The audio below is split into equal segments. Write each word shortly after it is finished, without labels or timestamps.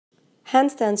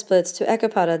Handstand splits to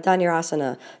Ekapada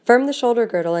Dhanurasana. Firm the shoulder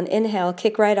girdle and inhale,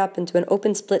 kick right up into an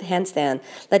open split handstand.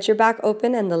 Let your back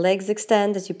open and the legs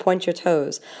extend as you point your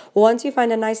toes. Once you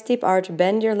find a nice deep arch,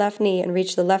 bend your left knee and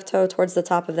reach the left toe towards the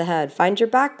top of the head. Find your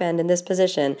back bend in this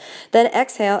position. Then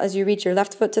exhale as you reach your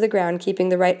left foot to the ground, keeping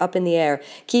the right up in the air.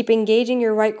 Keep engaging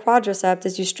your right quadricep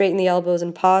as you straighten the elbows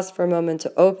and pause for a moment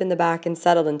to open the back and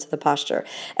settle into the posture.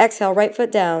 Exhale, right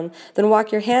foot down. Then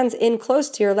walk your hands in close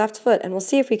to your left foot and we'll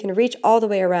see if we can reach all the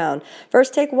way around.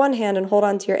 First, take one hand and hold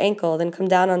onto your ankle, then come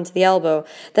down onto the elbow.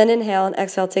 Then inhale and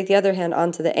exhale, take the other hand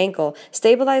onto the ankle.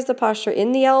 Stabilize the posture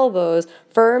in the elbows,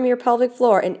 firm your pelvic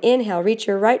floor, and inhale, reach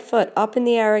your right foot up in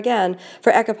the air again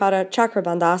for Ekapada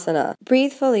Chakrabandhasana.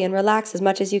 Breathe fully and relax as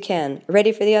much as you can.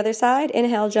 Ready for the other side?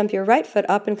 Inhale, jump your right foot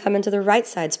up and come into the right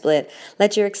side split.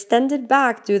 Let your extended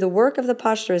back do the work of the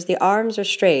posture as the arms are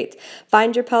straight.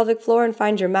 Find your pelvic floor and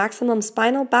find your maximum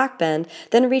spinal back bend,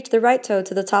 then reach the right toe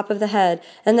to the top of the head,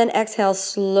 and then exhale,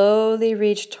 slowly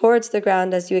reach towards the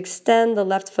ground as you extend the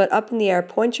left foot up in the air,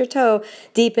 point your toe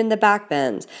deep in the back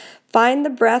bend. Find the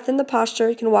breath in the posture.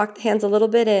 You can walk the hands a little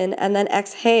bit in and then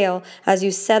exhale as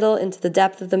you settle into the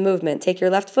depth of the movement. Take your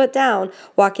left foot down,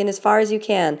 walk in as far as you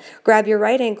can. Grab your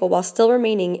right ankle while still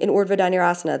remaining in Urdhva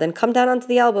Dhanurasana. Then come down onto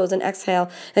the elbows and exhale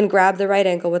and grab the right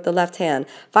ankle with the left hand.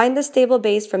 Find the stable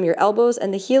base from your elbows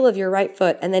and the heel of your right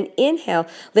foot, and then inhale,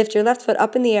 lift your left foot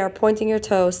up in the air, pointing your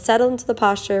toe, settle into the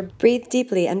posture, breathe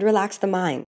deeply and relax the mind.